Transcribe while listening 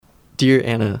Dear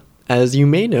Anna, as you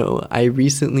may know, I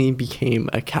recently became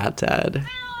a cat dad.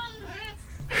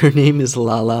 Her name is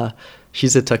Lala.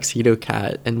 She's a tuxedo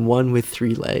cat and one with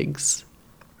 3 legs.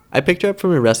 I picked her up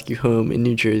from a rescue home in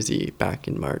New Jersey back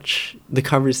in March. The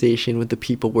conversation with the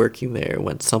people working there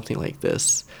went something like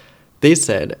this. They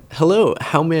said, "Hello,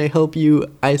 how may I help you?"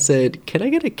 I said, "Can I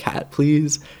get a cat,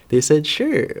 please?" They said,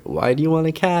 "Sure. Why do you want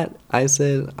a cat?" I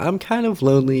said, "I'm kind of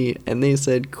lonely." And they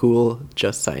said, "Cool,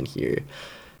 just sign here."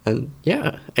 And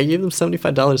yeah, I gave them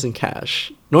 $75 in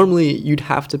cash. Normally, you'd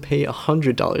have to pay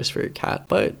 $100 for a cat,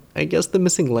 but I guess the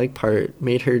missing leg part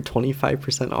made her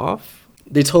 25% off.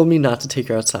 They told me not to take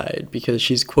her outside because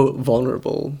she's, quote,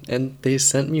 vulnerable, and they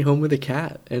sent me home with a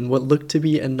cat and what looked to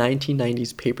be a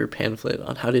 1990s paper pamphlet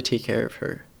on how to take care of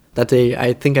her. That day,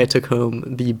 I think I took home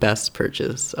the best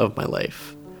purchase of my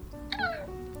life.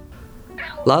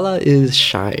 Lala is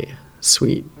shy,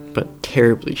 sweet, but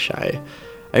terribly shy.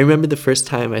 I remember the first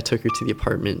time I took her to the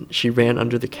apartment, she ran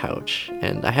under the couch,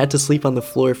 and I had to sleep on the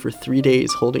floor for 3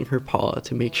 days holding her paw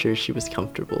to make sure she was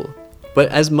comfortable. But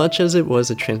as much as it was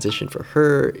a transition for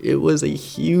her, it was a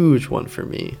huge one for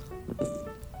me.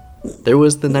 There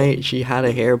was the night she had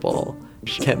a hairball.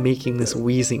 She kept making this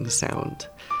wheezing sound.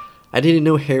 I didn't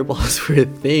know hairballs were a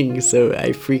thing, so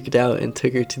I freaked out and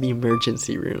took her to the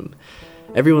emergency room.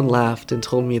 Everyone laughed and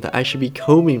told me that I should be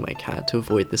combing my cat to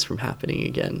avoid this from happening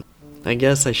again. I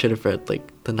guess I should have read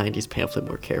the 90s pamphlet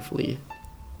more carefully.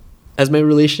 As my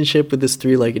relationship with this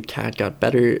 3-legged cat got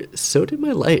better, so did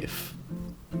my life.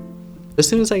 As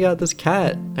soon as I got this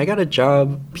cat, I got a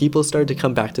job, people started to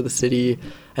come back to the city,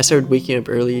 I started waking up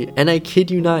early, and I kid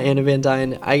you not, Anna Van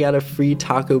Dyne, I got a free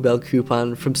Taco Bell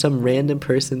coupon from some random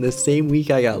person the same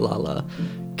week I got Lala.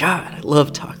 God, I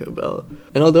love Taco Bell.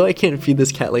 And although I can't feed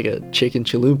this cat like a chicken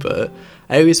chalupa,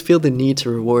 I always feel the need to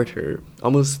reward her,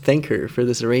 almost thank her for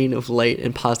this rain of light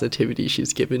and positivity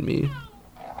she's given me.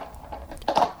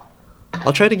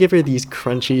 I'll try to give her these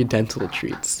crunchy dental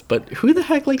treats, but who the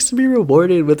heck likes to be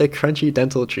rewarded with a crunchy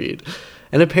dental treat?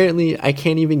 And apparently I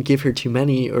can't even give her too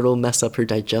many or it'll mess up her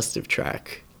digestive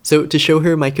tract. So to show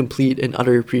her my complete and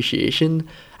utter appreciation,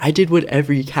 I did what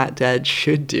every cat dad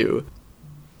should do.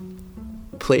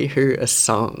 Play her a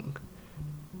song.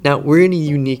 Now, we're in a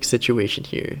unique situation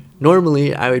here.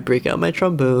 Normally, I would break out my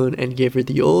trombone and give her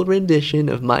the old rendition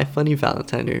of My Funny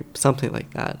Valentine or something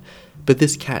like that. But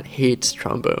this cat hates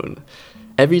trombone.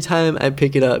 Every time I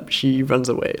pick it up, she runs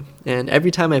away. And every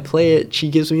time I play it, she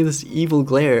gives me this evil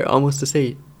glare, almost to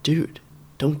say, "Dude,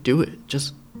 don't do it.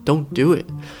 Just don't do it."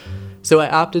 So I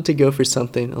opted to go for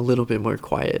something a little bit more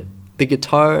quiet. The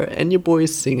guitar and your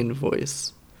boy's singing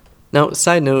voice. Now,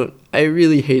 side note, I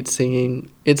really hate singing.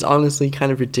 It's honestly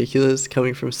kind of ridiculous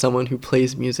coming from someone who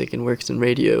plays music and works in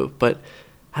radio, but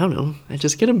I don't know, I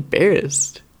just get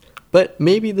embarrassed. But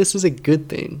maybe this is a good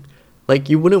thing. Like,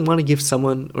 you wouldn't want to give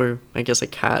someone, or I guess a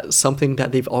cat, something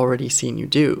that they've already seen you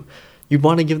do. You'd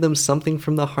want to give them something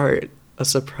from the heart, a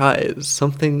surprise,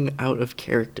 something out of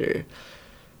character.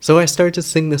 So I started to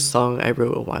sing this song I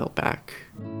wrote a while back.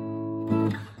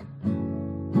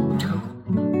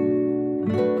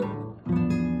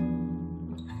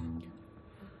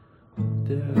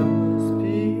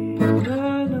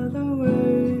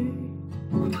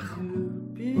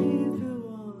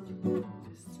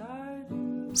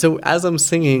 So as I'm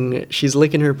singing, she's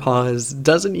licking her paws,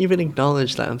 doesn't even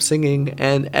acknowledge that I'm singing,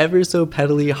 and ever so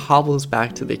pettily hobbles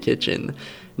back to the kitchen.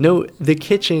 No, the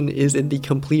kitchen is in the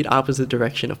complete opposite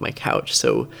direction of my couch,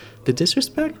 so the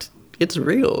disrespect, it's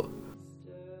real.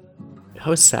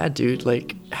 How sad, dude.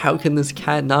 Like, how can this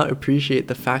cat not appreciate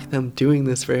the fact that I'm doing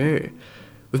this for her?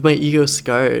 With my ego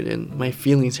scarred and my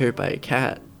feelings hurt by a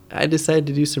cat, I decided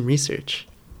to do some research.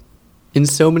 In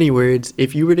so many words,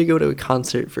 if you were to go to a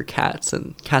concert for cats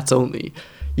and cats only,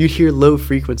 you'd hear low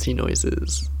frequency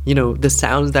noises. You know, the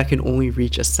sounds that can only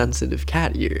reach a sensitive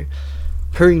cat ear.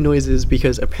 Purring noises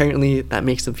because apparently that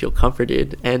makes them feel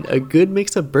comforted, and a good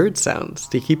mix of bird sounds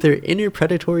to keep their inner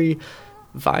predatory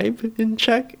vibe in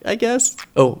check, I guess.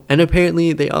 Oh, and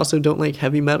apparently they also don't like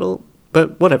heavy metal,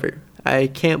 but whatever. I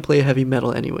can't play heavy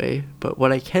metal anyway, but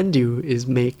what I can do is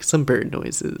make some bird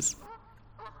noises.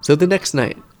 So the next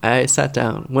night, I sat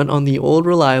down, went on the old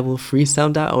reliable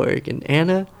freesound.org, and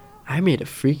Anna, I made a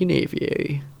freaking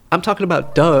aviary. I'm talking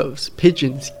about doves,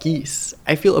 pigeons, geese.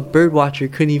 I feel a bird watcher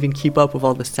couldn't even keep up with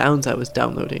all the sounds I was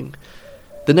downloading.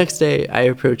 The next day, I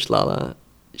approached Lala.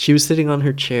 She was sitting on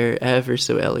her chair ever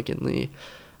so elegantly.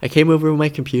 I came over with my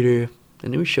computer,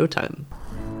 and it was showtime.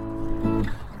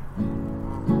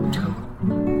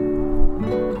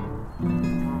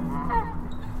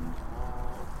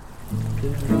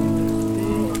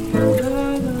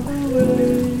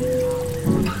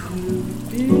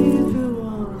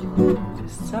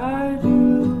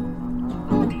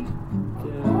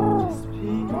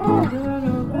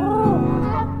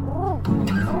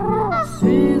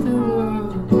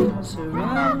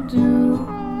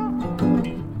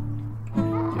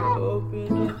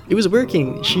 It was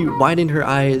working. She widened her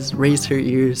eyes, raised her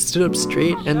ears, stood up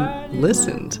straight, and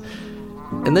listened.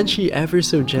 And then she ever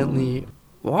so gently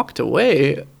walked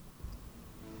away.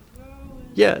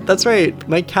 Yeah, that's right.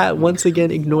 My cat once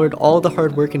again ignored all the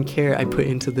hard work and care I put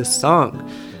into this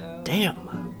song.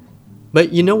 Damn.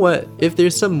 But you know what? If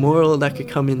there's some moral that could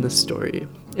come in this story,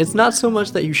 it's not so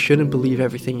much that you shouldn't believe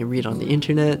everything you read on the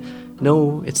internet.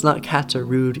 No, it's not cats are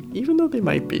rude, even though they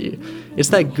might be. It's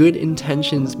that good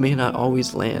intentions may not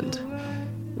always land.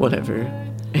 Whatever.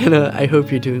 Anna, I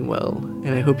hope you're doing well,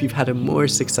 and I hope you've had a more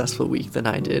successful week than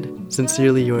I did.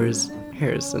 Sincerely yours,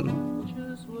 Harrison.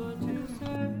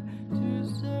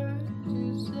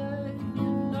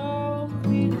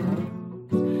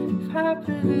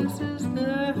 Happiness is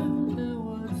there, then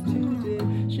what's today?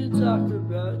 Should talk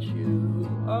about you,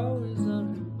 always